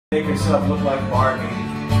Make herself look like Barbie.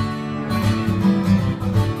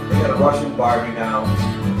 They got a Russian Barbie now.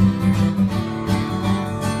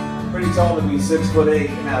 Pretty tall to be 6'8"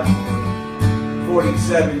 and have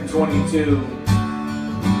 47, 22,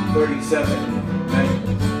 37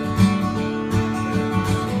 measurements.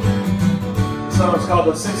 This song is called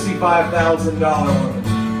the $65,000 Woman.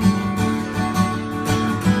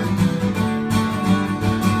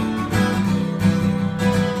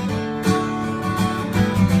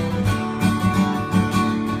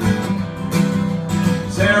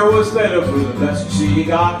 Sarah was fed up with the best she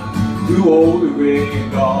got. Too old to gray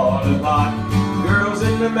and gone and hot. Girls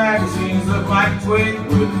in the magazines look like Tweed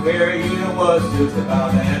with a pair of heels was just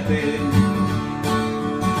about that big.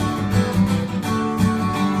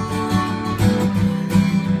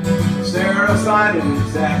 Sarah decided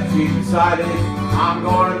that she decided, I'm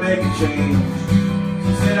gonna make a change.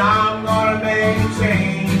 She said, I'm gonna make a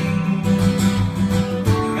change.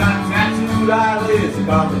 Got tattooed eyelids, a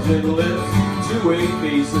collagen lips, two-way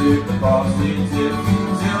face lip, a frosted tip,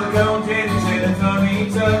 silicone titties and a tummy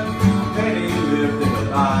tuck, penny lift and a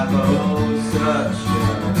 5-0 such.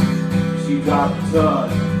 She dropped a ton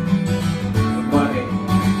of money.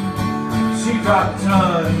 She dropped a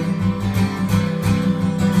ton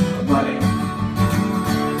of money.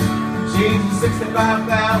 She's a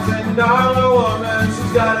 $65,000 woman.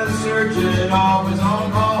 She's got a surgeon always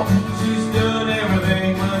on call. She's doing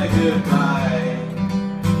everything with a good guy.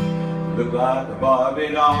 Look like a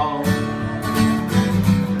Barbie doll.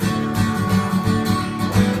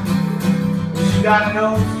 She got a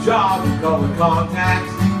nose job and color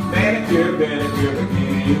contacts, manicure, pedicure,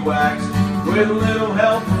 bikini wax, with a little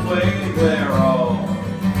help from Lady Clairol.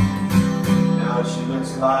 Now she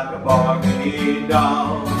looks like a Barbie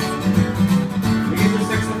doll. She's a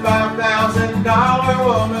 $65,000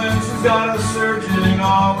 woman. She's got a surgeon and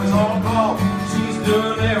always on call. She's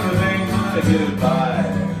doing everything with a goodbye.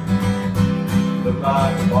 Look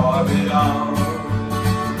like a Barbie doll.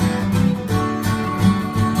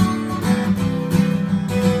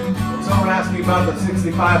 Someone asked me about the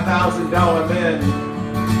 $65,000 men,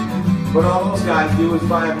 but all those guys do is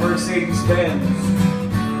buy a Mercedes-Benz.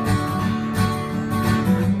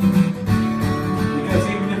 Because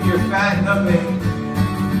even if you're fat and ugly,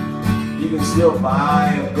 you can still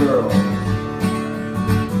buy a girl.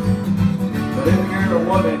 But if you're a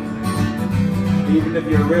woman, even if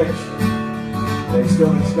you're rich, they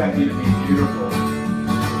still expect you to be beautiful.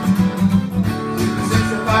 She's a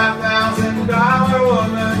 $65,000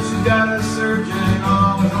 woman. She's got a surgeon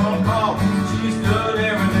always on call. She's doing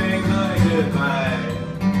everything but a goodbye.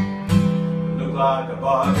 Look like a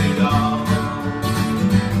Barbie doll.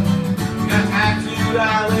 Got tattooed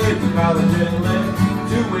eyelids, a collagen lip,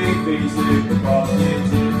 two-way face lip, a frosted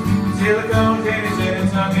tip, silicone titties and a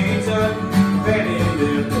tummy tuck, penny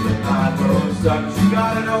lip and a 5-0 suck. She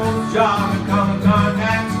got an old job and color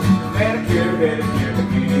contacts, manicure, pedicure,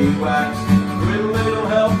 bikini wax, with a little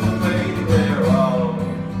help from Lady Clairol.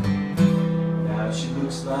 Now she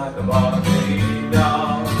looks like a Barbie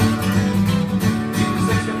doll. She's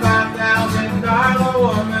a $65,000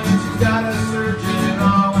 woman. She's got a surgeon and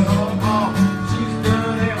always on call. She's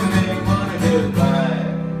doing everything but a goodbye.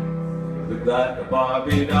 Look like a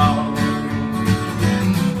Barbie doll.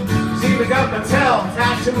 See, we got Mattel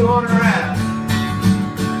tattooed on her ass.